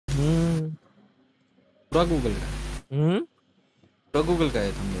पूरा गूगल का? पूरा गूगल का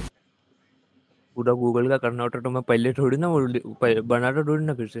है तुमने? पूरा गूगल का करना होता तो मैं पहले थोड़ी ना वो बनाता थोड़ी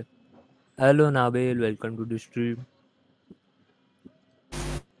ना फिर से। Hello Nabil, welcome to the stream.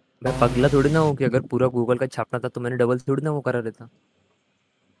 मैं पगला थोड़ी ना हूँ कि अगर पूरा गूगल का छापना था तो मैंने डबल थोड़ी ना वो करा रहता।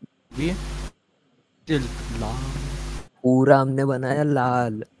 भी है चल लाल। पूरा हमने बनाया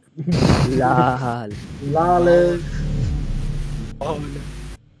लाल। लाल। लाल लाल।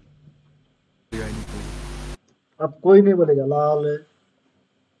 अब कोई नहीं बोलेगा लाल है।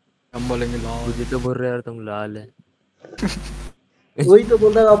 हम बोलेंगे लाल। मुझे तो बोल रहे यार तुम लाल है। वही तो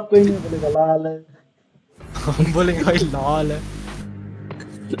बोल रहा है, अब कोई नहीं बोलेगा लाल है। हम बोलेंगे भाई लाल है।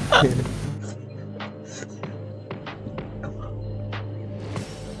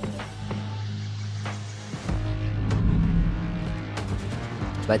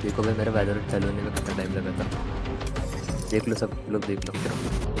 भाई देखो भाई, मेरा वेदर चालू होने में कितना टाइम लगा था। देख लो, सब लोग देख लो।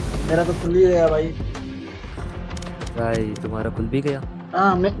 मेरा तो खुल ही गया भाई। भाई तुम्हारा खुल भी गया।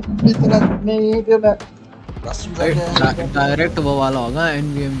 हाँ मैं यहीं पे मैं बस डायरेक्ट वो वाला होगा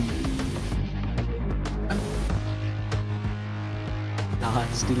एनवीएम। लाल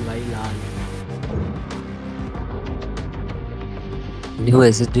स्टिल भाई लाल। न्यू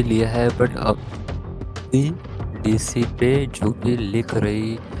एसएसडी लिया है बट अब भी डीसी पे जो भी लिख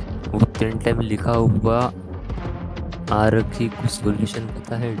रही वो 10 टाइम लिखा हुआ आ रखी। कुछ सॉल्यूशन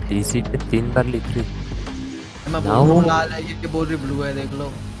पता है? डीसी पे 3 बार लिख रही। मैं बोल ना रहा वो हूँ लाल है, ये बोल रही ब्लू है, देख लो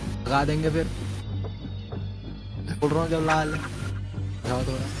लगा देंगे फिर। बोल रहा हूँ जब लाल है लगाओ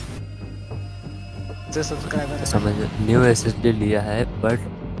थोड़ा से सब्सक्राइबर समझ। न्यू एसएसडी लिया है बट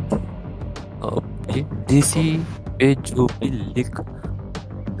डीसी पे जो भी लिख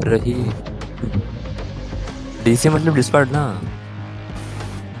रही, डीसी मतलब डिस्कॉर्ड ना,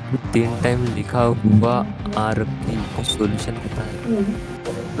 3 टाइम लिखा हुआ आ रखी। कुछ सॉल्यूशन पता है?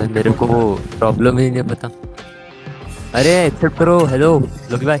 भाई मेरे को वो प्रॉब्लम ही नहीं पता। अरे एक्सेप्ट करो। हेलो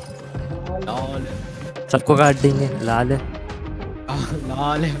लोकी भाई, लाल है। सबको काट देंगे। लाल है,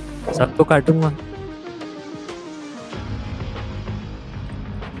 लाल है। सबको काटूंगा।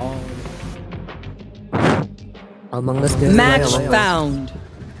 अमंग अस Match found.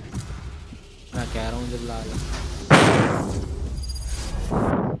 मैं कह रहा हूँ जब लाल है।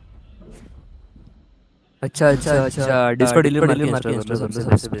 अच्छा अच्छा अच्छा, डिस्कॉर्ड डिलीट मार के इंस्टॉल कर लो,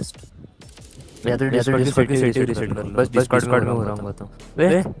 सबसे बेस्ट। या तो डिस्कॉर्ड की सेटिंग रीसेट कर लो। बस डिस्कॉर्ड में हो रहा हूँ तो वे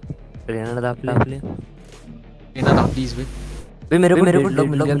रहना था आप ले इतना था प्लीज भी। भाई। मेरे को डेडलॉक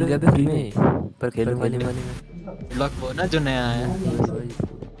मिल गया भी फ्री में, पर खेलूंगा नहीं मैं। लॉक वो ना जो नया आया है,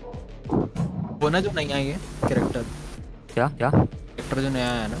 वो ना जो नया है कैरेक्टर। क्या क्या कैरेक्टर जो नया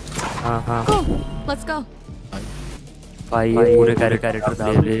आया है ना। हाँ हाँ Cool. Let's go. भाई, ये पूरे कैरेक्टर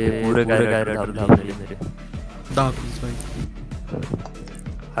धाम ले, पूरे कैरेक्टर धाम ले मेरे। दा प्लीज भाई।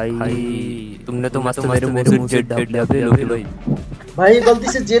 भाई तुमने तो मस्त मेरे मुंह से जेट लिया बे लोकी भाई। भाई गलती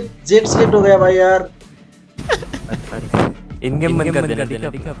से जेट जेट सिलेक्ट हो गया भाई यार। इन गेम मन कर देना,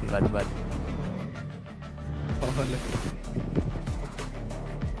 ठीक है अपनी बात।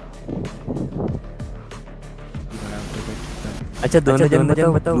 अच्छा दोनों जन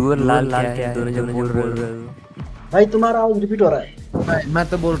बताओ ब्लू और लाल क्या है? दोनों जन बोल रहे हो। भाई तुम्हारा आवाज रिपीट हो रहा है। मैं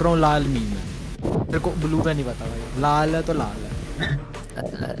तो बोल रहा हूँ लाल मीम है। मेरे को ब्लू का नहीं पता भाई, लाल है तो लाल है।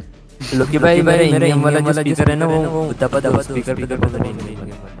 लोकी भाई मेरा इंडियन वाला जो स्पीकर है ना वो दबा दबा स्पीकर पे दबा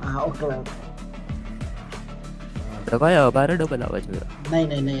नहीं। हाँ ओके। दबाया बारह डबल आवाज मेरा।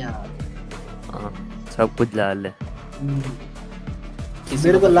 नहीं यार। हाँ सब कुछ लाल है।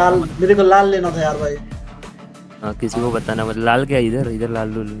 मेरे को लाल लेना था यार भाई। हाँ किसी को बताना मत। लाल क्या इधर लाल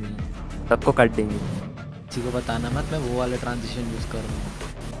लूल नहीं। सबको काट देंगे। किसी को बताना मत, मैं वो वाले ट्रांजिशन यूज कर रहा हूँ।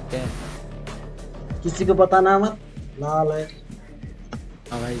 क्या किसी को बताना मत। लाल है।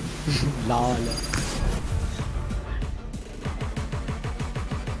 हाँ भाई लाल है।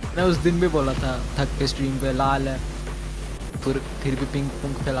 मैं उस दिन भी बोला था थक के स्ट्रीम पे लाल है, फिर भी पिंक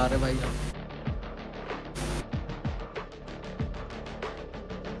पुंक फैला रहे भाई आप।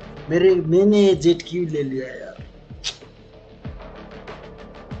 मैंने जेट क्यों ले लिया यार।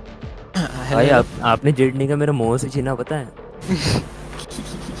 भाई आपने जेड नहीं का मेरे मुंह से छीना, पता है?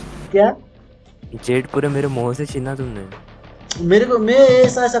 क्या जेड पूरे मेरे मुंह से छीना तुमने। मेरे को मैं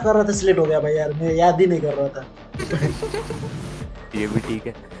ऐसा कर रहा था, सिलेक्ट हो गया भाई यार, मैं याद ही नहीं कर रहा था। ये भी ठीक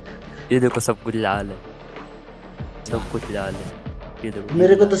है। ये देखो सब कुछ लाल है, सब कुछ लाल है। ये देखो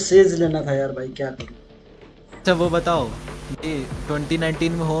मेरे को तो सेज लेना था यार भाई, क्या करूं। अच्छा वो बताओ, ये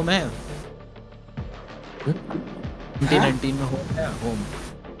 2019 में होम है? 2019 में होम है?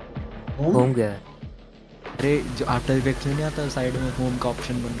 होम गया है। अरे जो आफ्टर इफेक्ट्स में नहीं आता साइड में होम का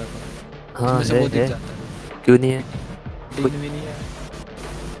ऑप्शन बन रहा था। हाँ उसमें से वो दिख जाता है। क्यों नहीं है? तीन भी नहीं है।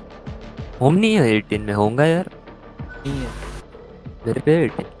 होम नहीं है 18 में, होगा यार नहीं है, मेरे पे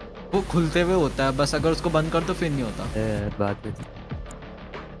 18 वो खुलते हुए होता है बस, अगर उसको बंद कर तो फिर नहीं होता। है यार बाद में।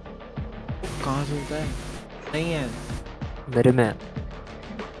 कहाँ से होता है? नहीं है। मेरे में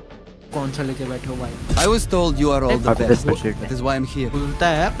कौन सा लेके बैठे हो भाई? I was told you are all the After best. this bullshit. That is why I'm here. खुलता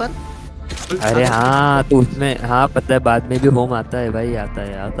है पर अरे हाँ तो उसमें हाँ पता है बाद में भी होम आता है भाई, आता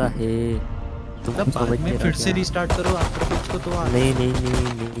है तुम मतलब समझ बाद में नहीं फिर रहा से क्या? रिस्टार्ट करो आफ्टर कुछ को तो नहीं नहीं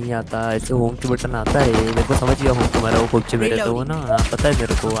नहीं नहीं आता ऐसे, होम की बटन आता है मेरे को, समझ गया होम तुम्हारा वो कुछ मेरे तो वो ना, हाँ पता है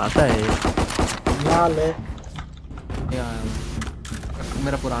मेरे को आता है। लाल है।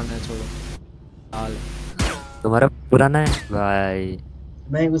 मेरा पुराना है, छोड़ो। लाल तुम्हारा पुराना है भाई।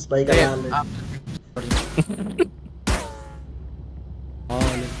 नहीं उस भाई का लाल है। लाल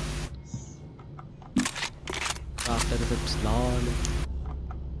आफ्टर इफेक्ट्स लाल,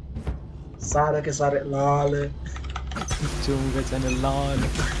 सारे के सारे लाल है। चूंगा चैनल लाल।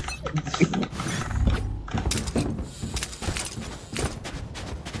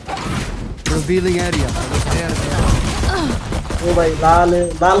 Revealing area. ओ भाई लाल है,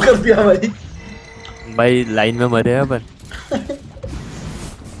 लाल कर दिया भाई। भाई लाइन में मरे हैं अपन।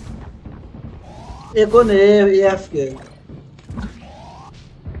 ये कौन है? एफ के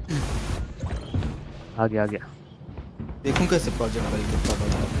आ गया देखूं कैसे प्रोजेक्ट भाई कितना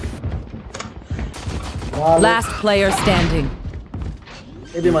बड़ा है। लाल है। Last player standing.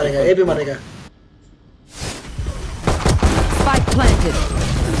 ये भी मरेगा, ये भी मरेगा। Spike planted.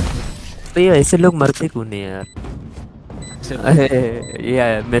 तो ये ऐसे लोग मरते क्यों नहीं है यार? अरे ये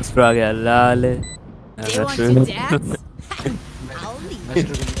आया मेरे पर आ गया लाल है। You want to dance? I'll leave.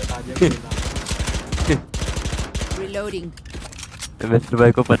 Reloading. Mister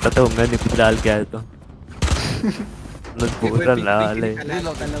भाई को पता तो होगा नहीं कुछ लाल क्या है तो मैं बोल रहा लाल है। पहले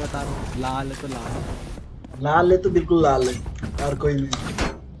बता रहा हूँ, लाल है तो लाल है। लाल है तो बिल्कुल लाल है, और कोई नहीं।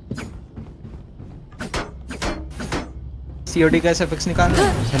 सीओडी का एफएक्स निकालना है?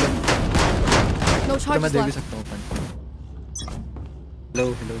 हेलो No तो charges मैं दे भी left. सकता हूँ अपन। हेलो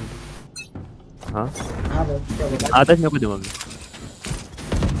हेलो हाँ हाँ भाई क्या बोला? आदत मेरे को दूंगा मैं।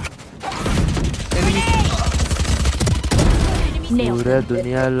 पूरा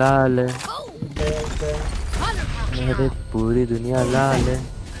दुनिया लाल है मेरे, पूरी दुनिया लाल है।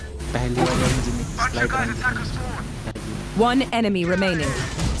 पहली बार slide transition. One enemy remaining.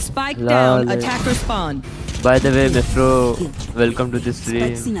 Spike Lol. down. Attacker spawn. By the way, Mr. welcome to the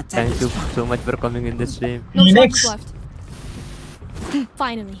stream. Thank you so much for coming in the stream. No Phoenix. charges left.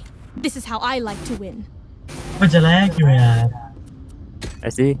 Finally, this is how I like to win. वो जलाया क्यों यार?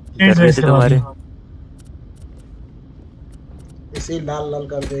 ऐसे ही कर रहे थे तुम्हारे। इसे लाल लाल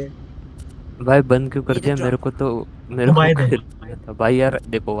कर दे। भाई बंद क्यों कर दिया मेरे को तो, मेरे को भाई दे। करना था। भाई यार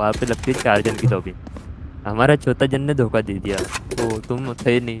देखो वहाँ पे लगती है 4 जन की लॉबी, हमारा चौथा जन ने धोखा दे दिया तो तुम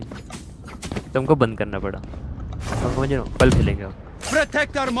थे नहीं, तुमको बंद करना पड़ा। समझ रहे हो, कल खेलेंगे अब।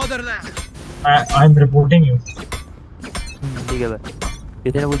 Protect our motherland. I'm reporting you. ठीक है भाई।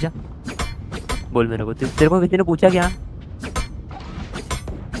 किसी ने पूछा? बोल मेरे को, तेरे को किसी ने पूछा क्या?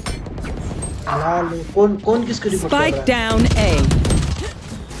 लाल है। कौन कौन किसको रिपोर्ट कर Spike रहा है? down A.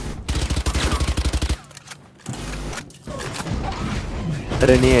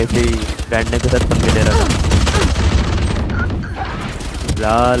 अरे नहीं ऐसे ही रैंडम के साथ पंगे ले रहा था।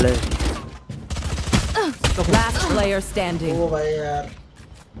 लाल है। Last player standing. ओ भाई यार,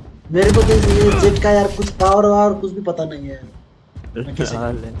 मेरे को तो ये जेट का यार कुछ पावर और कुछ भी पता नहीं है।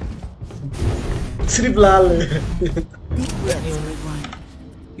 लाल है। सिर्फ लाल है।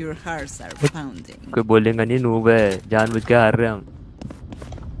 Your hearts are pounding. कोई बोलेगा नहीं नूब है, जानबूझ के हार रहे हैं हम।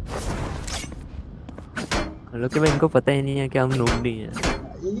 लोग भाई इनको पता ही नहीं है कि हम नूब नहीं है।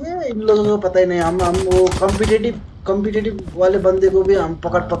 ये इन लोगों को पता ही नहीं। हम वो कॉम्पिटिटिव वाले बंदे को भी हम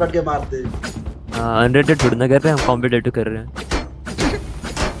पकड़ पकड़ के मारते हैं। हाँ अनरेटेड थोड़ी ना कर रहे हैं हम, कॉम्पिटेटिव कर रहे हैं।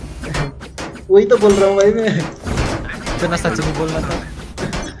 वही तो बोल रहा हूँ भाई मैं। इतना सच नहीं बोलना था।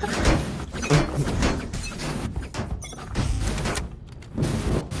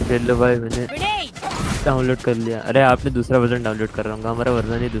 खेल लो भाई, मैंने डाउनलोड कर लिया। अरे आपने दूसरा वर्जन डाउनलोड कर रहा हूँ, हमारा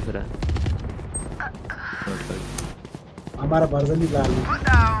वर्जन ही दूसरा है। हमारा वर्जन ही लाल है।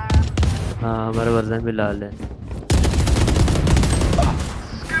 हाँ हमारा वर्जन भी लाल है।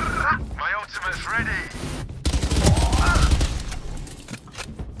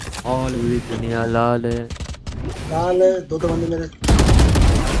 पूरी दुनिया लाल है। लाल है। दो बंदे मेरे।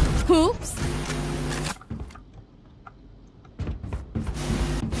 Oops.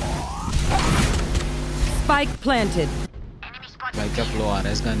 Spike planted. भाई क्या फ्लो आ रहा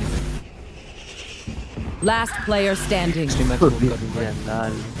है इस गाने पे। Last player standing. इसलिए मैं पूरी खूब करूँगा दुनिया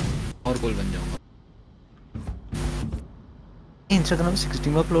लाल। और गोल बन जाऊंगा। इंस्टाग्राम 16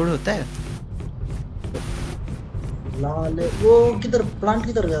 में अपलोड होता है। लाल है वो किधर प्लांट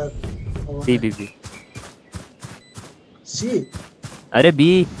किधर गया बी बी बी। सी अरे बी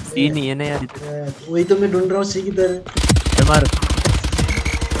सी नहीं है ना यार इधर। वही तो मैं ढूंढ रहा हूँ सी किधर है मार।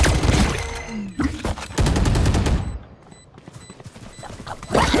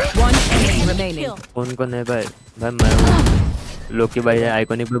 One enemy remaining. कौन कौन है भाई? भाई मैं हूँ। लोकी भाई है,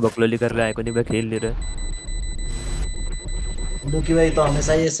 आइकॉनिक भाई बकलोली कर रहा है, आइकॉनिक भाई खेल नहीं रहा है। लोकी भाई तो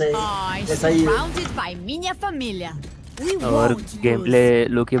हमेशा ही ऐसा ही ऐसा ही है। Surrounded by minha família. We और won't गेम lose. प्ले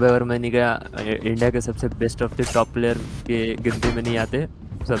लोकी भाई और मैं नहीं गया, इंडिया के सबसे best of the top player के गिनती में नहीं आते,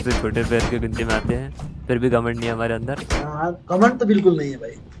 सबसे छोटे प्लेयर की गिनती में आते हैं, फिर भी घमंड नहीं है हमारे अंदर। हाँ कमेंट तो बिल्कुल नहीं है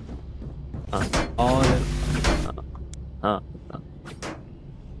भाई। हाँ और हाँ हाँ।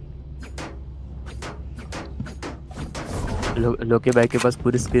 लोकी भाई के पास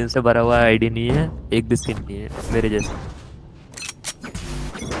पूरी स्क्रीन से भरा हुआ आईडी नहीं है, एक भी स्किन नहीं है मेरे जैसे।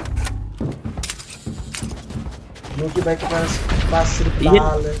 लोकी भाई के पास सिर्फ ये-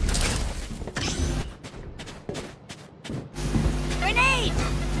 लाल है। Grenade!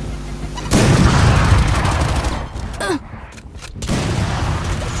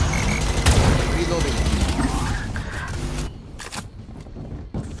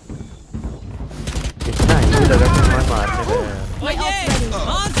 इतना ही लगा कि मैं मारने गया यार। My ult's ready.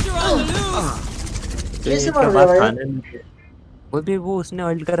 Monster on the loose. कैसे एक मर बार गया भाई? खाने में- वो भी वो उसने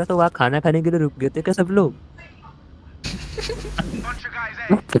अल्ट करा तो वहाँ खाना खाने के लिए रुक गए थे क्या सब लोग?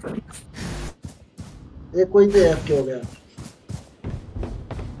 ये कोई तो एफ हो गया।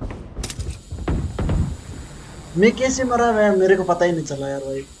 मैं कैसे मरा मैं मेरे को पता ही नहीं चला यार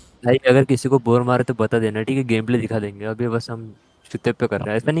भाई। भाई अगर किसी को बोर मारे तो बता देना, ठीक है? गेम प्ले दिखा देंगे, अभी बस हम छुट्टे पे कर रहे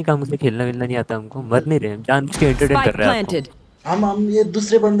हैं, ऐसा नहीं कि हमसे खेलना मिलना नहीं आता, हमको मर नहीं रहे, हम जान के एंटरटेन कर Spike रहे हैं आपको। planted. हम ये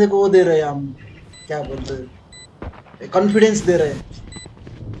दूसरे बंदे को वो दे रहे हैं, हम क्या बोलते हैं कॉन्फिडेंस दे रहे हैं।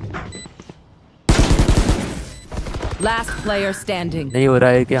 Last player standing. नहीं हो रहा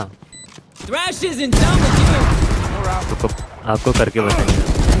है क्या? Thrash isn't done with you. तो आपको करके बताएंगे,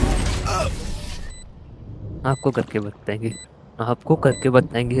 आपको करके बताएंगे, आपको करके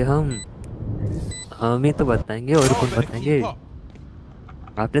बताएंगे, हम ही तो बताएंगे और कौन बताएंगे?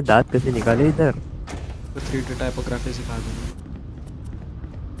 आपने दांत कैसे निकाले इधर? तो 3D टाइपोग्राफी सिखा दूंगा।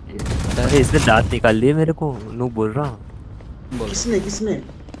 अरे इसने दांत निकाल लिए मेरे को, नू बोल रहा। बोल। किसने किसने?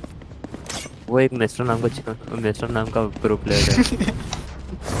 वो एक मेस्टर नाम का मेस्टर नाम का प्रो प्लेयर है।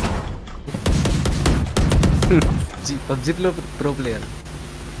 जी पबजी प्रो प्लेयर।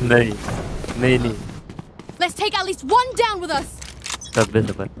 नहीं नहीं नहीं, Let's take at least one down with us. Subway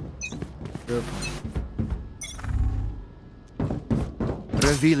suffer.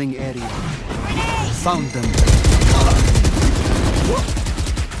 Revealing area. Found them.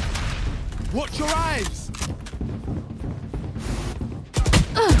 Watch your eyes.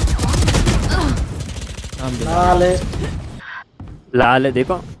 लाल है। लाल है,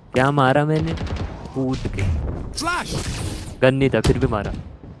 देखो क्या मारा मैंने कूद के, Flash. गन नहीं था फिर भी मारा।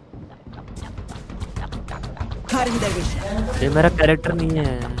 Cutting their vision. ये मेरा कैरेक्टर नहीं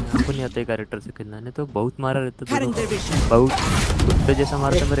है, आपको नहीं आता है कैरेक्टर से खेलना, नहीं तो बहुत मारा रहता Cutting their था, vision. बहुत कुत्ते जैसा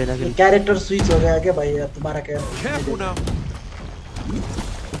मारता मैं रहना के लिए। कैरेक्टर स्विच हो गया क्या भाई यार तुम्हारा क्या? Careful now.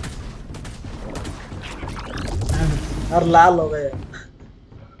 और लाल हो गए।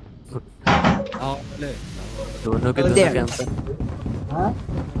 आओ ले। दोनों के दोनों There. कैंपर हाँ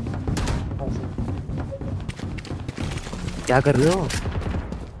क्या कर रहे हो?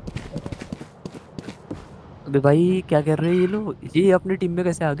 अबे भाई क्या कर रहे हैं ये लोग? ये अपनी टीम में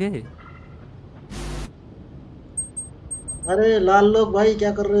कैसे आ गए? अरे लाल लोग भाई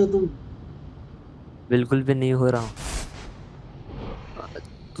क्या कर रहे हो तुम? बिल्कुल भी नहीं हो रहा।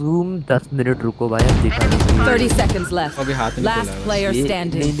 तुम 10 मिनट रुको भाई, हम दिखा देंगे। 30 seconds left. अभी हाथ नहीं Last खुला है। player नहीं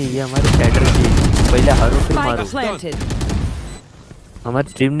standing. नहीं, ये हमारे स्ट्रैटेजी, पहले हारो फिर मारो। Spike planted. हमारी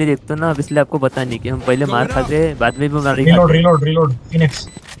स्ट्रीम नहीं देखते ना, अब इसलिए आपको पता नहीं कि हम पहले मार खाते हैं, बाद में भी मार Reload, reload, reload. Phoenix.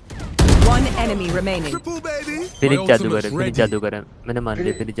 One enemy remaining. Triple baby. फिर एक जादूगर है, फिर एक जादूगर है, मैंने मान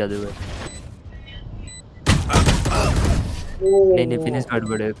लिया फिर एक जादूगर। नहीं नहीं, फिनिश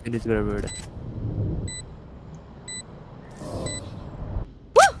गड़बड़ है, फिनिश गड़बड़ है।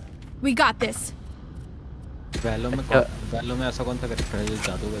 We got this. वैलो में अच्छा। वैलो में ऐसा कौन सा कैरेक्टर है जो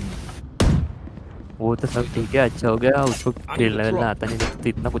जादूगर नहीं? वो तो सब ठीक है, अच्छा हो गया, उसको खेलना वेलना आता नहीं तो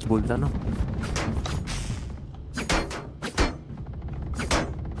इतना कुछ बोलता ना।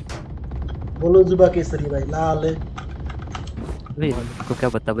 बोलो जुबा केसरी भाई लाल है। भाई आपको क्या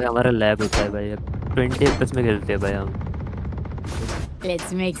पता भाई, हमारा लैग होता है भाई, 20 FPS में खेलते हैं भाई हम।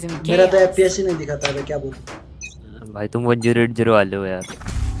 Let's make some मेरा तो chaos. एफपीएस ही नहीं दिखाता है क्या बोलूं। भाई तुम 1080 वाले हो यार,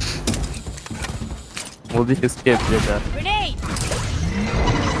 वो भी 60 FPS यार। Grenade!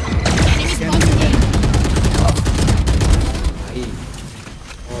 Enemy spotted.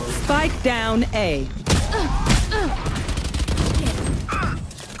 down A.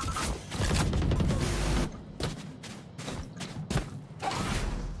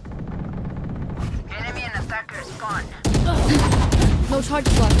 No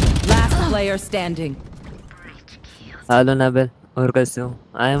charges left. Last player standing. Hello Nabil और कैसे हो?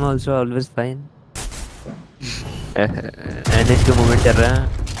 I am also always fine. NH के मोमेंट चल रहा है।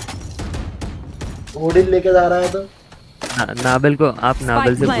 ओडिन लेके जा रहा है तो नाबेल को आप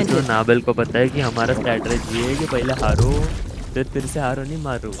नाबेल से पूछो। नाबेल को पता है कि हमारा स्ट्रैटेजी है कि पहले हारो फिर से हारो नहीं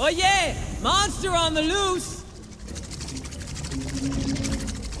मारो। Oh yeah! Monster on the loose!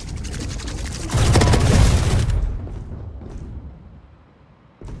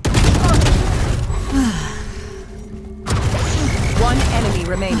 One enemy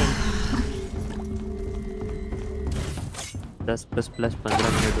remaining. 10 + 15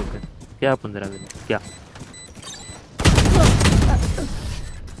 minute हो गए। क्या 15 मिनट?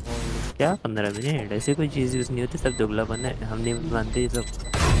 क्या 15 मिनट? ऐसी कोई चीज़ यूज़ नहीं होती, सब दोगलापन है। हम नहीं मानते ये सब।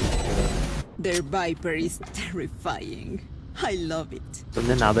 Their Viper is terrifying. I love it.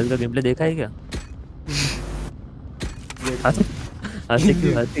 तुमने नाबेल का गेम प्ले देखा है क्या?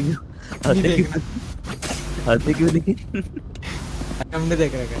 हंसते क्यों लेकिन? हमने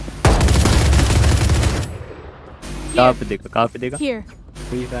देख रखा है। कहाँ पे देखा? Here.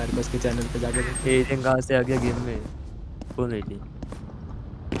 फ्री फायर बस के चैनल पे जाके देख। एजेंट कहाँ से आ गया गेम में? कौन है?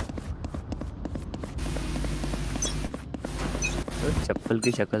 चप्पल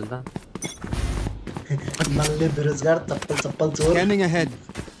की शक्ल था। नल्ले बेरोजगार चप्पल चोर। Scanning ahead.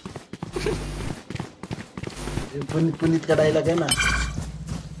 पुनीत का डायलॉग है ना।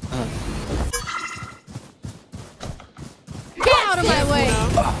 Get out of my way.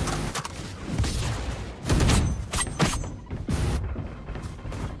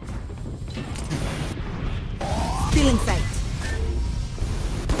 Still in sight.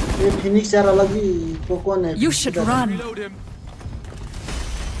 ये फिनिक्स यार अलग ही वो कौन है? You should run. Reload him.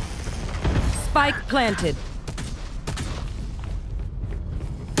 Spike planted.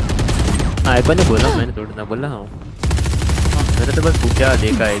 Icon ने बोला, मैंने थोड़ी ना बोला। हाँ मैंने तो बस पूछा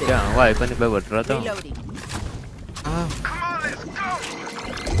देखा है क्या? वो आइकन पे बोल रहा था।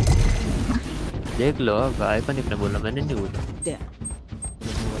 देख लो अब आइकन ने बोला, मैंने नहीं बोला।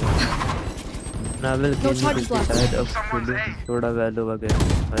 Novel No charges left. शायद अब थोड़ा वैलो वगैरह।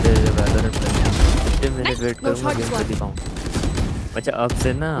 अरे वैलो ने मैंने वेट करूंगा गेम को दिखाऊं। अच्छा अब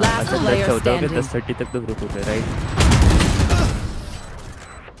से ना अच्छा अच्छा होता है कि 10:30 तक तो ग्रुप होता है राइट?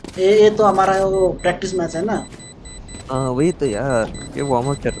 ये तो हमारा वो प्रैक्टिस मैच है ना। हाँ वही तो यार, ये वार्म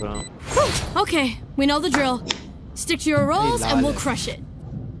अप कर रहा हूँ। Okay, we know the drill. Stick to your roles and we'll crush it.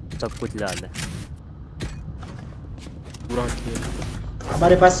 सब कुछ लाल है। पूरा खेल।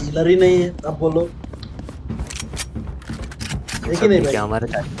 हमारे पास हीलर ही नहीं है, अब बोलो। देखिए नहीं भाई। क्या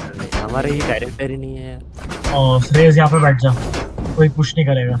हमारा ये कैरेक्टर ही नहीं है। और फ्रेज यहाँ पे बैठ जा, कोई पुश नहीं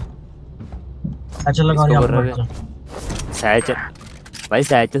करेगा। अच्छा लगा यहाँ पे बैठ जा। सैचल भाई,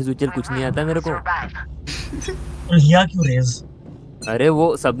 सैचल सूचल कुछ नहीं आता मेरे को। तो लिया क्यों रेज? अरे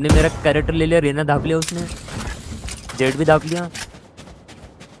वो सबने मेरा कैरेक्टर ले लिया, रेना दाप लिया उसने, जेड भी दाप लिया।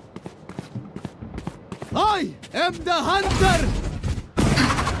 I am the hunter.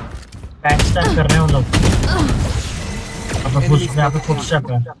 Back stack कर रहे हैं वो लोग। अब पुश पे यहाँ पे फुट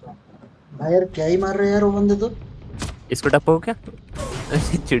स्टेप है। भाई यार क्या ही मार रहे हैं यार वो बंदे तो। इसको टपो क्या?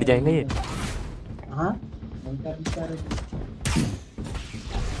 चिढ़ जाएंगे ये। हाँ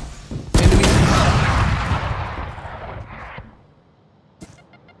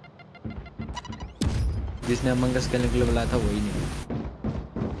जिसने अमंग अस खेलने के लिए बुलाया था वही नहीं।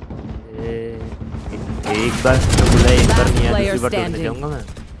 एक बार तो बुलाया, एक बार नहीं आया, दूसरी बार ढूंढने जाऊंगा मैं।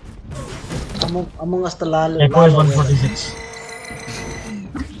 अमंग अस तो लाल एक और 146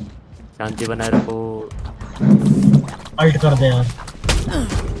 शांति बनाए रखो। अल्ट कर दे यार।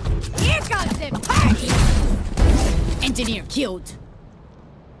 Here comes the party. Engineer killed.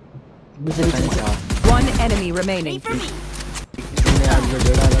 One enemy remaining. मैंने आज जो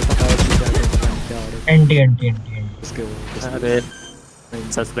डेढ़ा वाला पता है क्या हो रहा है एंटी उसके वो। अरे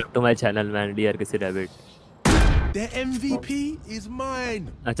subscribe to my channel man, dear किसी rabbit. The MVP is mine.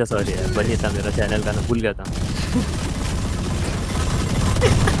 अच्छा सॉरी यार, बनी था मेरा चैनल का, ना भूल गया था।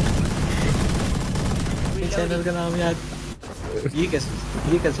 चैनल का नाम याद ये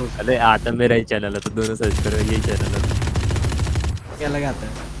कैसे सोच। अरे आता मेरा ही चैनल है तो दोनों सर्च करो, यही चैनल है। क्या लगाता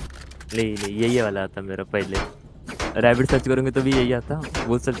है? नहीं यही वाला आता मेरा पहले। रैबिट सर्च करोगे तो भी यही आता,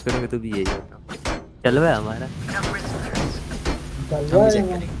 वो सर्च करोगे तो भी यही आता। चल रहा है हमारा।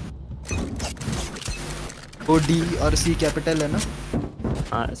 वो डी और सी कैपिटल है ना?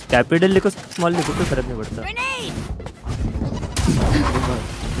 हाँ कैपिटल लिखो स्मॉल लिखो कोई फर्क नहीं पड़ता।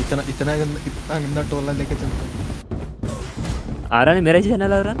 इतना गंदा टोला लेके चलता। आ रहा नहीं मेरा ही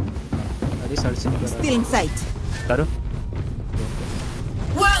चैनल आ रहा। अरे सर्चिंग कर Still in sight. करो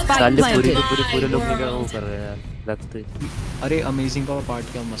Spike साले planted. पूरे लोग निकल वो कर रहे हैं यार लगते। अरे अमेजिंग का पार्ट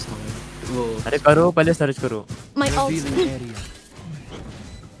क्या मस्त था भाई वो। अरे करो पहले सर्च करो। My ult.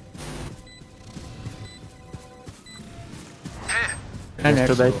 नेट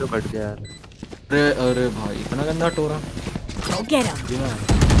तो भाई तो कट गया यार। अरे भाई इतना गंदा टोरा। Go get him.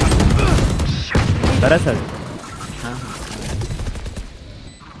 करा सर। हाँ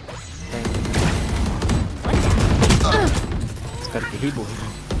करके ही बोल।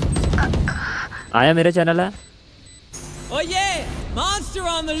 आया मेरा चैनल है। Oh yeah! Monster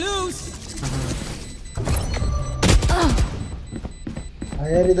on the loose!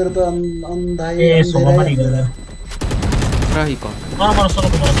 यार इधर तो अंधा ही ये सोमा अंधेरा नहीं है। कर रहा। रहा ही कौन। मारो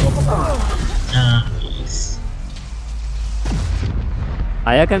सोमा हाँ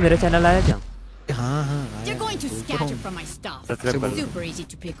आया क्या मेरा चैनल आया क्या? हाँ हाँ You're going to scatter from my stuff. Subscribe कर दो। Super easy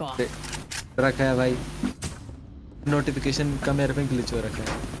to pick off. रखा है भाई। नोटिफिकेशन का मेरे पे ग्लिच हो रखा है।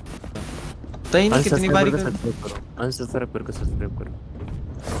 तो इन कितनी बार सब्सक्राइब करो अनसब्सक्राइब करके सब्सक्राइब करो।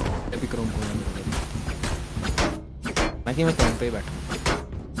 अभी क्रोम खोलना मैं कि मैं क्रोम पे ही बैठा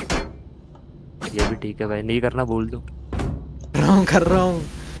ये भी ठीक है भाई नहीं करना बोल दो। कर रहा हूँ।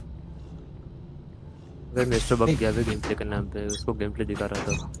 अगर मिस्टर बग गया भी गेम प्ले के नाम पे उसको गेम प्ले दिखा रहा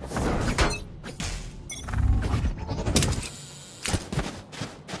था।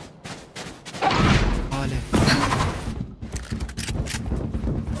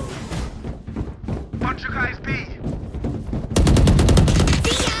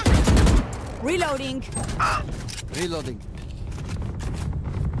 Reloading. Reloading.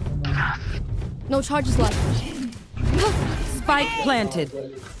 No charges left. Spike planted.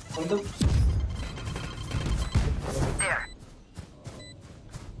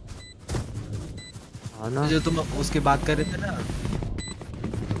 हाँ ना जो तुम उसकी बात कर रहे थे ना।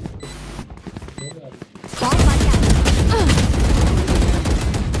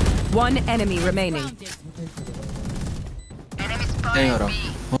 One enemy remaining. नहीं हो रहा।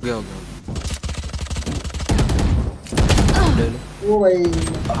 हो गया ले लो। ओ भाई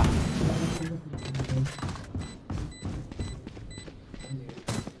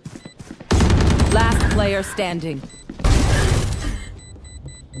Last player standing.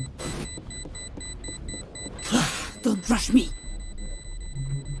 Don't rush me.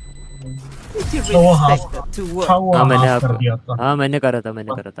 तो वो हाफ था वो हाँ मैंने हाफ कर दिया आप था। हाँ मैंने करा था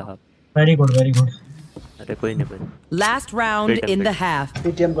हाँ। Very good very good. अरे कोई नहीं Last round Wait, in wait. the half.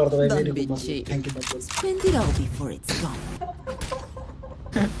 Paytm कर दो भाई Don't मेरे be को cheap. थैंक यू बहुत। Spend it all before it's gone.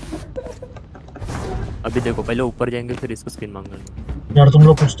 अभी देखो पहले ऊपर जाएंगे फिर इसको स्किन मांगेंगे। यार तुम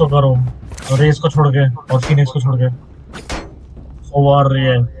लोग कुछ तो करो। रेस को छोड़ के और फिनिक्स को छोड़ के। ओवर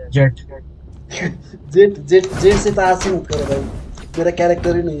ये जेट जेट से तो आस ही मत करो भाई। मेरा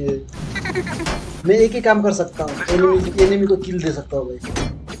कैरेक्टर ही नहीं है। मैं एक ही काम कर सकता हूँ एनिमी को किल दे सकता हूँ भाई।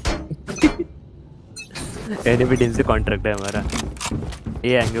 एनिमी टीम से कॉन्ट्रैक्ट है हमारा।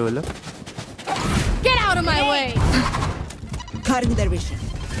 ये आएंगे बोलो। Get out of my way! Cutting their vision.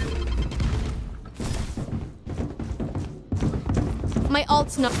 My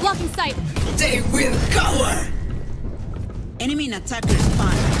ult's not blocking sight. They will cover. Enemy in attacker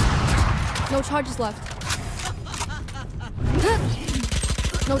spawn. No charges left.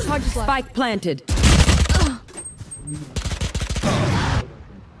 No charges left. Spike planted.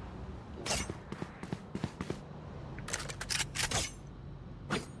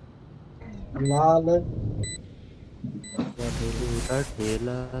 लाल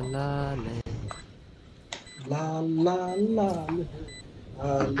ठेला लाल लाल लाल लाल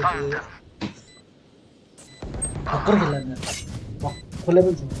लाल पकड़ के लाना खुले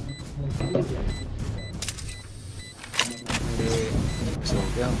में सो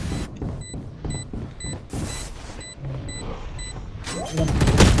गया।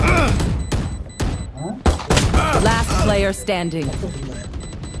 Last player standing.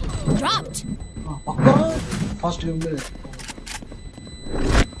 Dropped. पकड़ first game में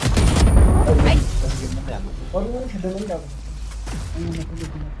और वो खेलने नहीं जाता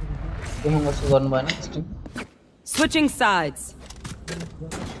ये हम उसको करने वाला stream Switching sides.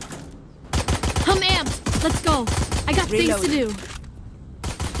 I'm amped. Let's go. I got things to do.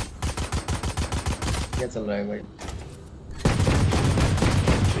 क्या चल रहा है भाई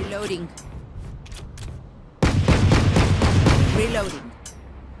Reloading. Reloading.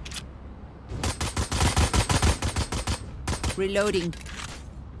 Reloading.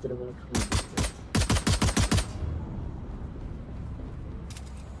 तेरे को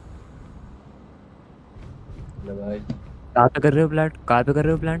ले भाई कहाँ पे कर रहे हो प्लांट? कहाँ पे कर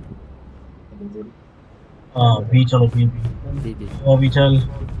रहे हो प्लांट? हाँ भी चलो भी जी जी। वो भी चल।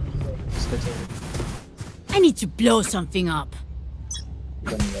 इसका चाहिए। I need to blow something up.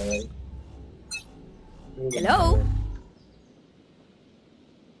 Hello?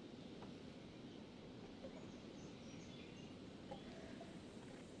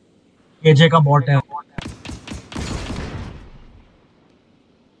 एजे का बॉट है।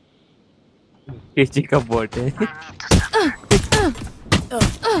 केजी का बॉट है।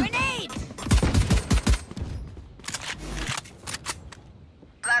 Grenade!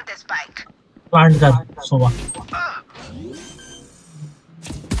 Plant the spike. Plant कर सोवा।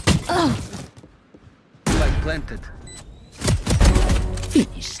 Spike planted.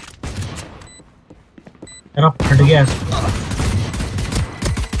 Finished. मेरा फट गया।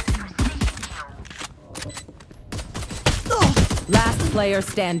 Last player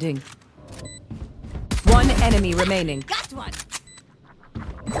standing. One enemy remaining. Got one.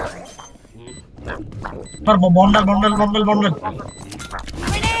 पर वो bundle bundle bundle bundle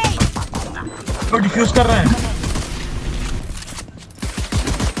Grenade! वो डिफ्यूज कर रहा है।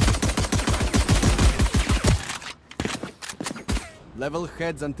 Level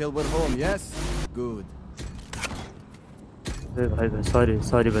heads until we're home, yes? Good. भाई भाई सॉरी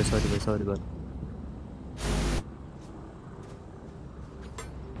सॉरी भाई सॉरी भाई सॉरी भाई।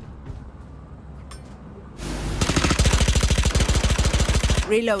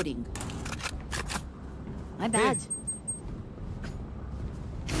 Reloading. My bad.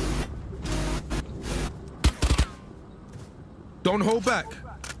 Don't hold back.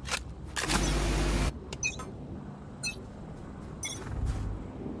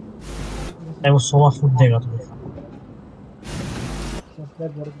 वो सोवा फूट देगा तुम्हें।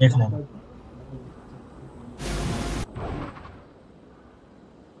 देख लो।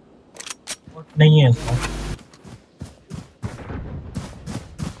 नहीं है इसका।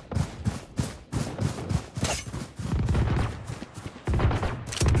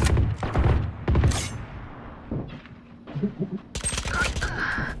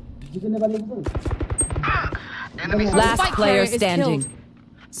 Last Spike player carrier is standing. killed.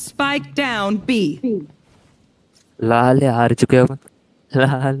 Spike down B. लाल है, हार चुके हो।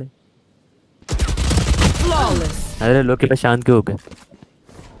 लाल है। Flawless. अरे लोग के शांत क्यों हो गए?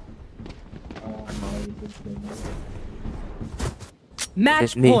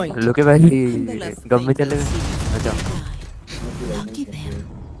 Match नहीं point. लोग के भाई गम में चले गए। अच्छा Lucky them.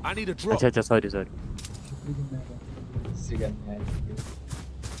 I need a drop. अच्छा अच्छा सॉरी सॉरी।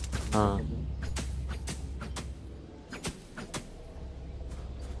 हाँ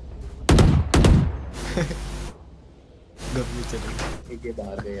गब्बू चले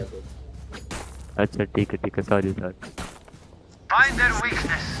बाहर गया तो अच्छा ठीक है sorry sorry. Find their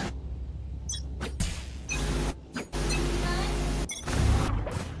weakness.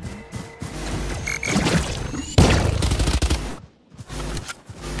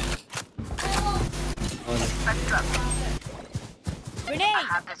 Grenade! I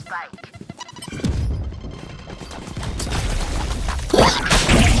have the spike.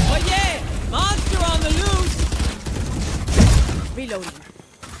 Oh yeah! Monster on the loose! Reloading.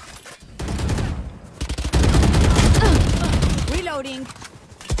 Reloading.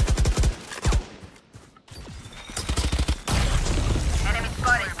 Enemy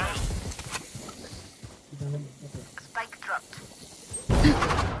spotted me. Spike dropped.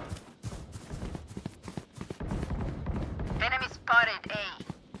 Enemy spotted A.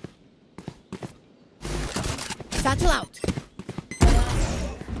 Satchel out.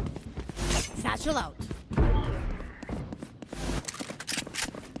 Satchel out.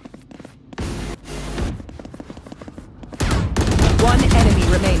 One enemy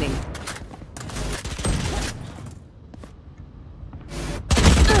remaining.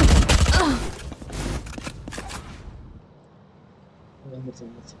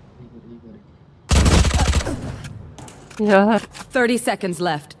 यार 30 seconds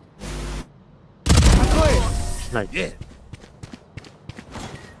left. Nice.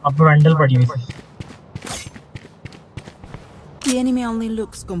 अब vandal पड़ी हुई थी। The enemy only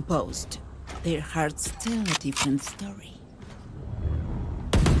looks composed. Their hearts tell a different story.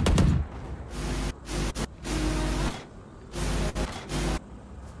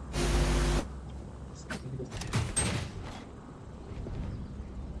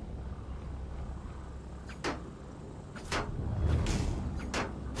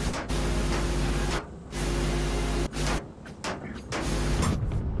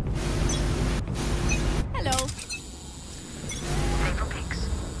 Hello. Paper pigs.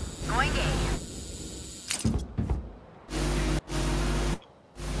 Going A.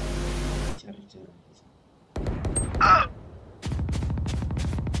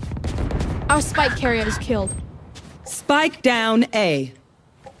 Our spike carrier is killed. Spike down A.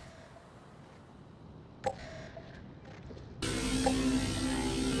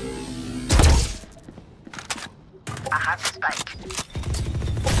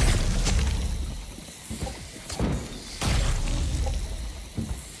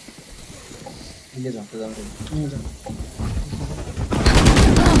 ये जाते जाते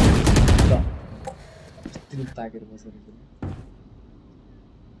तीन ताकेर बसेर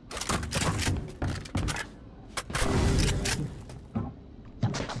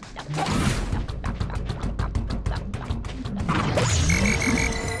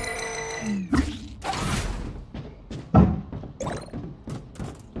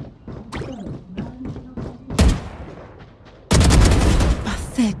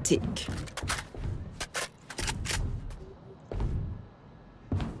Pathetic.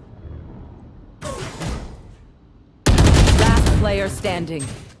 Player standing.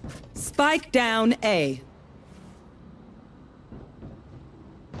 Spike down A.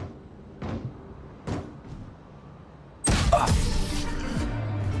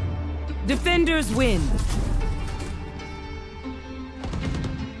 Defenders win.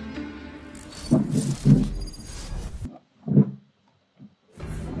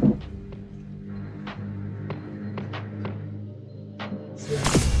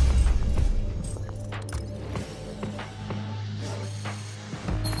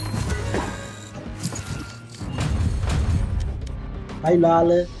 भाई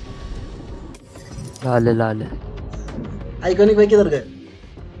लाल है लाल है iconic भाई किधर गए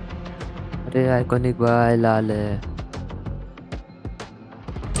अरे आइकॉनिक भाई लाल है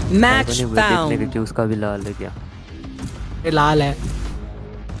Match देखने के found. कि उसका भी लाल है क्या ये लाल है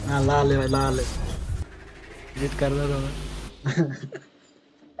हाँ लाल है भाई लाल है विजिट कर दो तुम्हें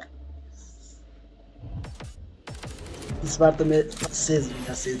इस बार तो मैं सेज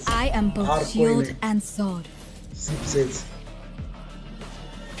लिया सेज I am और both कोई shield नहीं। and sword. सिर्फ सेज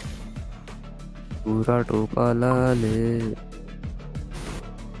पूरा टोपा लाल है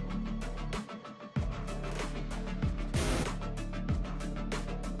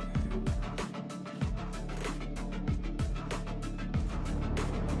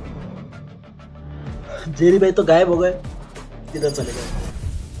जेरी भाई तो गायब हो गए किधर चले गए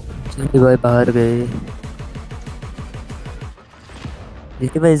चंदी भाई बाहर गए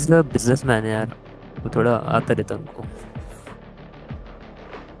देखिए भाई इसका बिजनेसमैन है यार वो थोड़ा आता रहता है उनको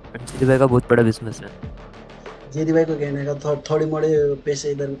चंदी भाई का बहुत बड़ा बिजनेस है जेरी भाई को कहने का थोड़ी मोड़े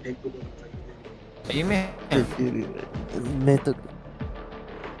पैसे इधर फेंक दो सही में मैं तो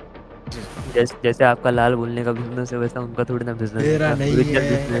जैसे आपका लाल बोलने का बिजनेस है वैसा उनका थोड़ी ना बिजनेस मेरा नहीं है।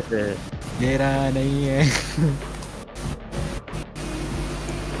 बिजनेस है मेरा नहीं है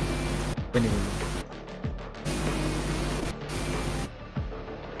कोई नहीं बोलूं।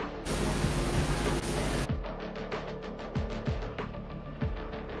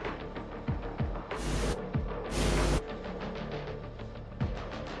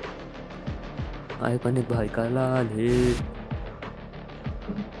 आइकॉनिक भाई का लाल है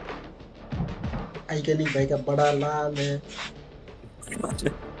आइकॉनिक भाई का बड़ा लाल है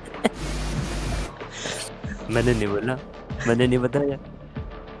मैंने नहीं बोला मैंने नहीं बताया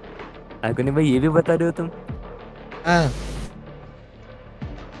आइकॉनिक भाई ये भी बता रहे हो तुम हाँ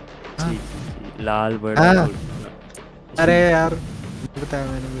जी, जी, लाल बड़ा हाँ। गोल्ड। अरे यार नहीं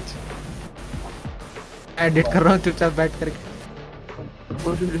बताया मैंने कुछ एडिट कर रहा हूँ चुपचाप बैठ करके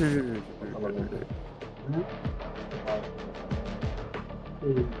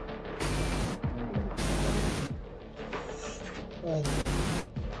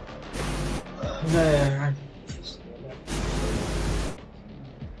नहीं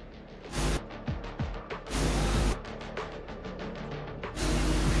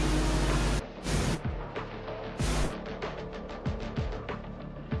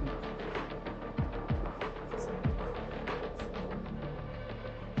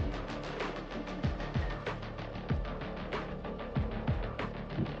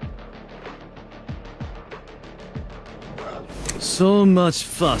So much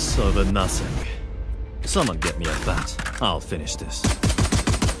fuss over nothing. Someone get me a bat. I'll finish this.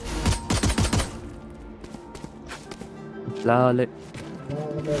 लाल है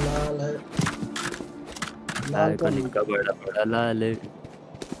लाल है लाल का आइकॉनिक का बड़ा बड़ा लाल है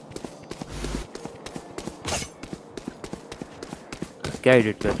क्या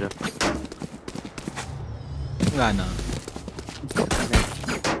एडिट कर रहे हो गाना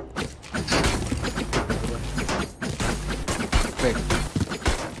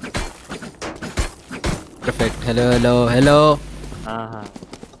परफेक्ट हेलो हेलो हेलो हाँ हाँ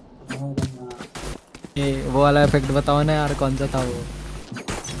ये वो वाला इफेक्ट बताओ ना यार कौन सा था वो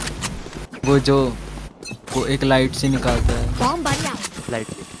वो जो वो एक लाइट से निकालता है। Bomb buddy out. Light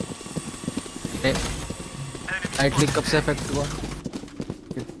light कब से इफेक्ट हुआ?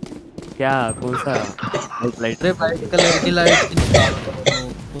 क्या कौन सा लाइट? अरे वाइट कलर की लाइट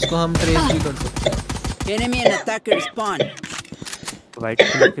उसको हम ट्रेस भी कर सकते हैं। Enemy and attacker spawn. White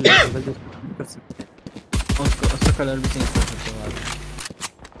colour की लाइट कर सकते हैं। उसका कलर भी चेंज कर सकते हैं।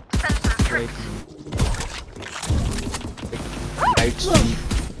 लाइट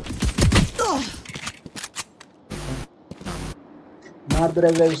मार दे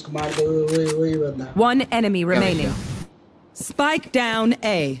रे उसको, मार दे। वही बंदा। One enemy remaining. Spike down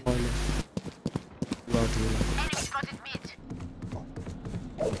A.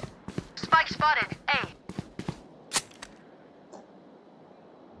 Spike spotted. A.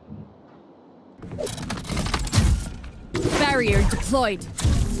 Barrier deployed.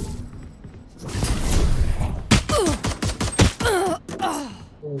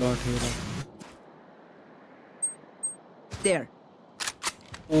 There.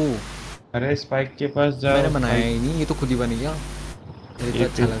 अरे स्पाइक के पास जाओ। मैंने बनाया ही नहीं, ये तो खुद ही बन गया। ये तो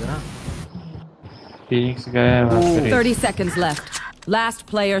अच्छा लग रहा। फिनिक्स गया है वहाँ पे। 30 seconds left. Last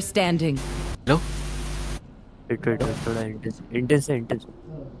player standing. लो थोड़ा इंटेंस है।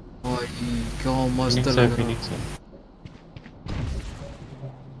 भाई क्या मस्त लग रहा फिनिक्स है।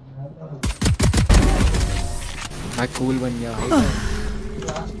 मैं कूल बन गया भाई।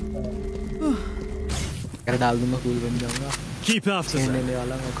 कर डाल दूंगा, कूल बन जाऊंगा। Keep after them. लेने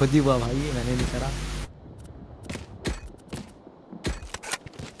वाला मैं खुद ही हुआ भाई, मैंने नहीं करा।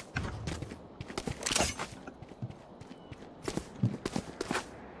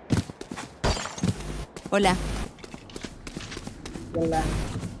 Hola. Hola.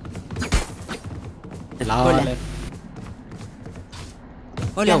 चलाओ Hola. वाले।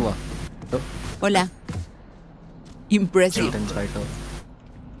 क्या Hola. हुआ? Hola. Impressive. इंटेंस फाइटर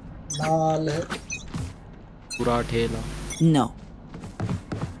लाल है। पूरा ठेला। No.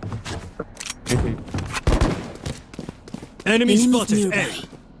 Enemy Enemy spotted. nearby. A.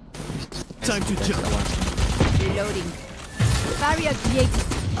 Time to jump. Reloading. Barrier created.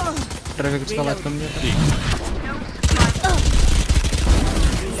 Traffic इसका बात कम नहीं है।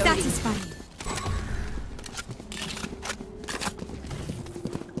 Satisfying.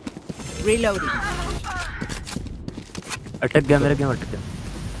 Reloading. अटक गया मेरा गेम, अटक गया।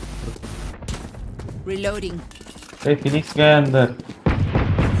 Reloading. अरे फिनिक्स गया अंदर।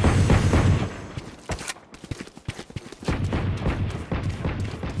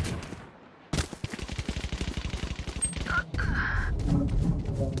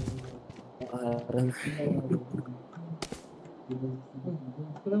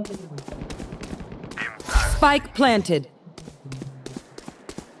 Spike planted.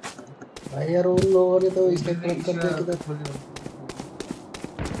 भाई यार उन लोगों ने तो इसका क्लिक कर दिया किधर।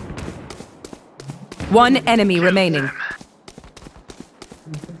 One enemy remaining.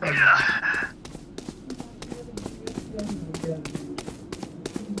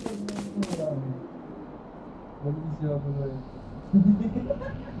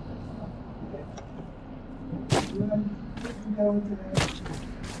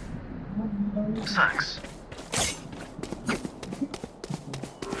 Thanks.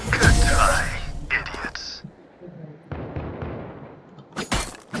 Good try, idiots.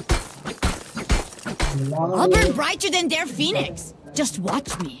 I'll burn brighter than their phoenix. Just watch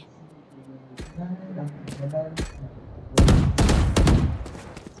me.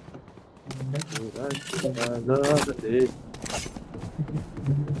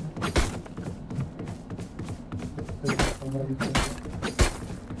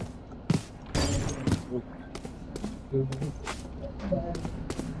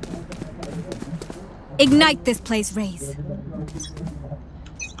 Ignite this place, Raze.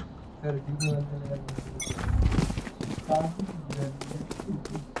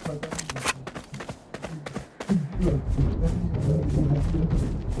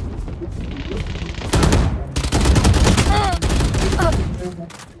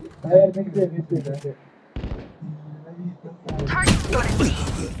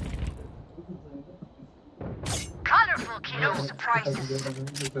 Colorful kill surprises.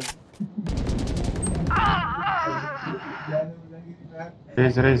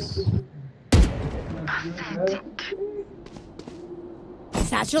 Race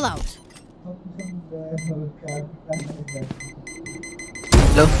Satchel out.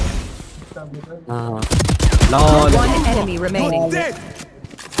 लो हाँ lol. One enemy remaining.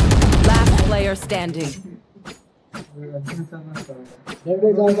 Last player standing.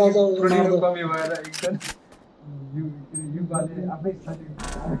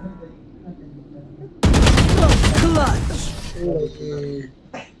 Clutch.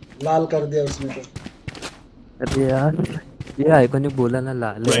 लाल कर दिया उसने तो। अरे यार ये iconic बोला ना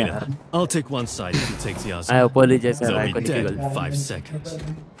लाल है Reyna, यार। I'll take one side if you take the other. I apologize sir, They'll be iconic की dead गलती। in 5 seconds.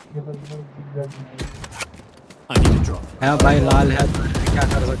 I need a drop. है भाई लाल है तो क्या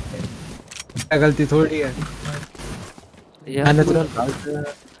कर सकते हैं, क्या गलती थोड़ी है। मैंने तो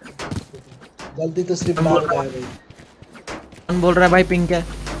गलती तो सिर्फ लाल का है भाई। कौन बोल रहा है भाई पिंक है?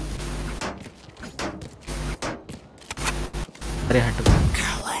 अरे हट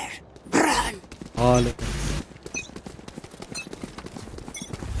ऑल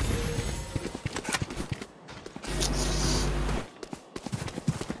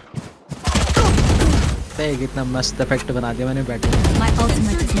कितना मस्त इफेक्ट बना दिया मैंने बैटरी में। My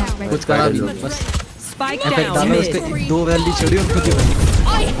ultimate is not ready. कुछ करा भी नहीं, बस Spike इफेक्ट down डाला mid. उसके दो वैल्यू छोड़ी और खुद ही बनी।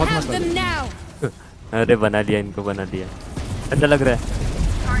 I बहुत have मस्त them लगा। now. अरे बना लिया इनको, बना लिया। अच्छा लग रहा है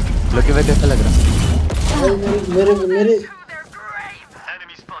लोकी भाई, कैसा लग रहा है? भाई मेरे मेरे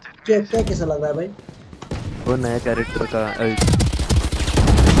क्या क्या कैसा लग रहा है भाई? वो नया कैरेक्टर का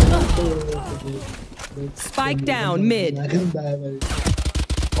Spike down mid. गंदा है भाई,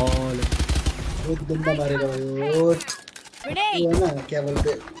 ऑल बहुत गंदा मारेगा भाई वो Grenade. है ना, क्या बोलते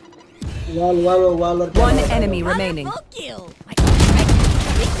वाल वाल वाल और क्या One बोलते हैं? enemy remaining. Full kill. I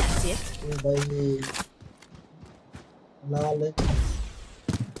think that's it. ओ भाई लाल है।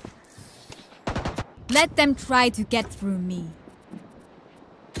 Let them try to get through me.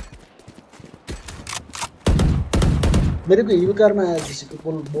 मेरे को हील करना है, किसी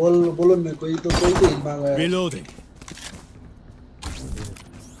को बोलो मैं कोई तो हील मांगा है। Reloading.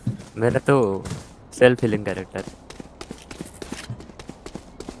 मेरा तो self healing character.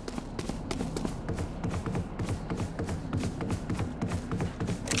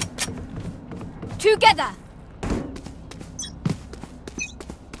 Together.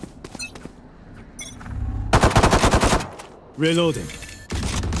 Reloading.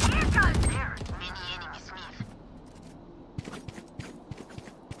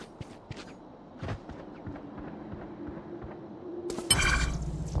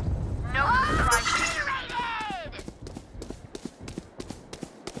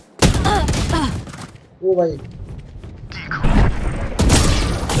 ओ भाई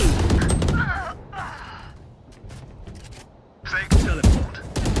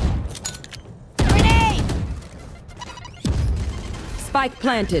Grenade. Spike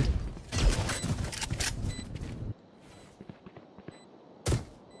planted.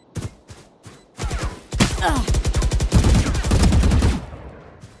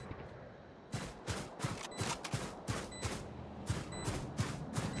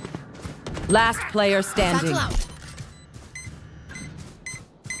 Last player standing. Battle out.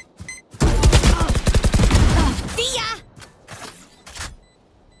 See ya.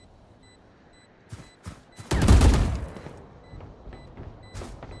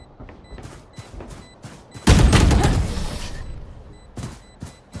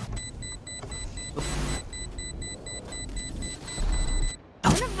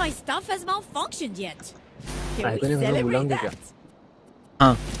 None of my stuff has malfunctioned yet. Can we iconic हम लोग celebrate बुलाएंगे क्या that?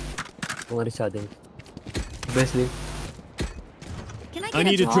 हाँ तुम्हारी शादी में? Basically Can I I get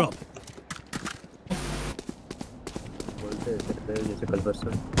need a a drop? drop. बोलते करते हैं जैसे कल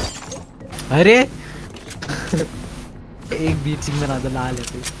परसों। अरे एक बीट सिंह बना दो लाल है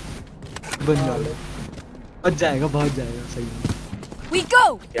कोई बन जाओ, बहुत जाएगा सही है। We go.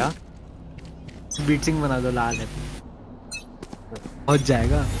 क्या? बीट सिंह बना दो लाल है बहुत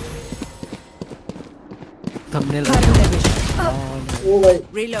जाएगा। थंबनेल ओ भाई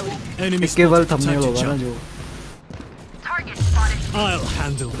Reloading. Enemy केवल spotted. थंबनेल Time to होगा ना jump. जो I'll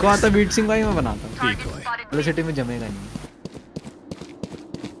handle को आता this. बीट सिंह भाई मैं बनाता हूँ, Decoy. वेलोसिटी में जमेगा नहीं।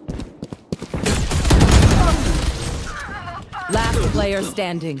 Last player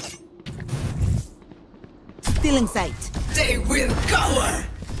standing. Stealing sight. They will cover.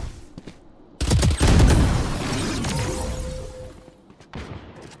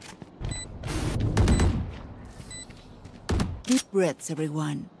 Deep breaths,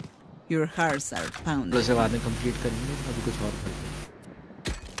 everyone. Your hearts are pounding. वैसे बाद में कंप्लीट करेंगे, अभी कुछ और करते हैं।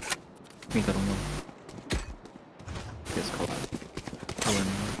 नहीं करूँगा इसको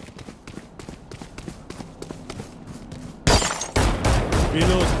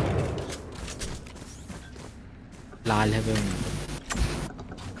Reload. लाल है वो।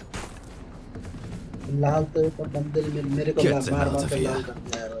 लाल तो एक बंदे ने मेरे को Get bar them bar out of Lal here. कर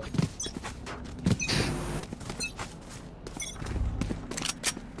दिया यार।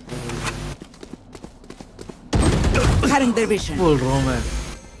 Cutting their vision. बोल रहा हूँ मैं।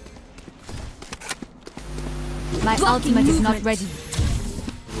 My ultimate is not ready.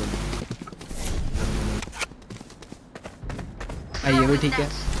 ये भी ठीक है।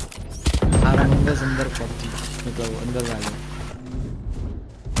 सारा बंदे अंदर पहुंची, मतलब अंदर आ गए।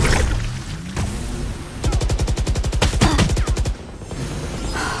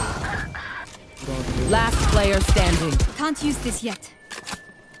 Last player standing. Can't use this yet.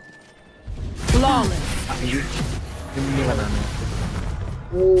 Flawless. नहीं बनाना।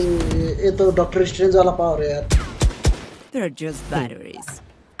 ये तो डॉक्टर स्ट्रेंज वाला पावर है यार। They're just batteries,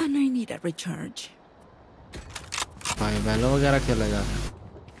 and I need a recharge. भाई वैलो वगैरह खेला जा रहा है।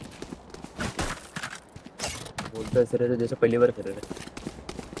 बोलते ऐसे रहे जैसे पहली बार खेल रहे।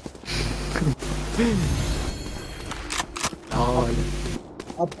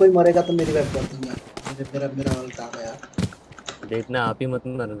 अब कोई मरेगा तो मेरी वेब कर दूंगा। मेरा वाला था यार। देखना आप ही मत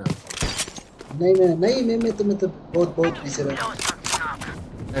मरना। नहीं मैं तो बहुत पीछे रहा।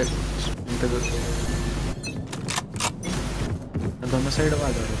 दोनों साइड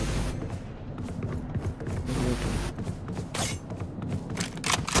आवाज आ रही है।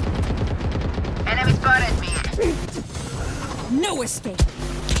 Enemy spotted me. No escape.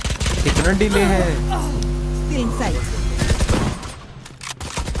 कितना डिले है? Still in sight.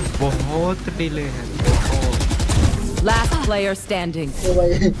 बहुत डिले है। Last player standing. ओ भाई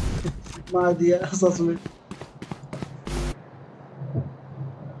मार दिया सच में।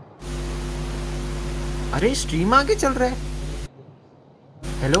 अरे स्ट्रीम आगे चल रहा है।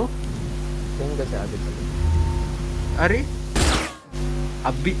 हेलो तुम कैसे आगे चले? अरे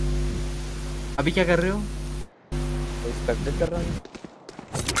अभी क्या कर रहे हो? एक्सपेक्टेड कर रहा हूँ।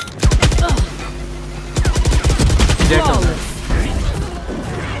 जेट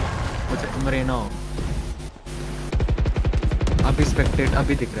मरेना अभी एक्सपेक्टेड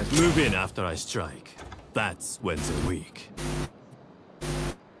अभी दिख रहा है। Move in after I strike. That's when they're weak.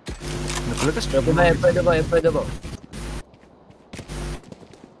 मतलब तो दबाओ F5 दबाओ।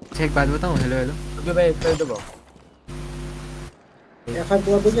 एक बात बताऊं? हेलो F5 दबाओ। F5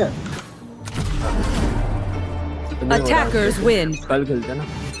 दबा दो क्या? Attackers win. कल खेलते ना।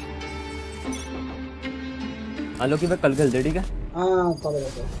 आलो की कल खेलते ठीक है? हाँ चलो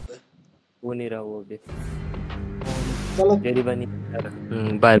वो नहीं रहा वो अभी। चलो तेरी बनी।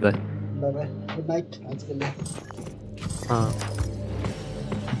 Bye bye. गुड नाइट आज के लिए। हाँ।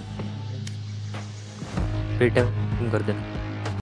 पेट कर देना।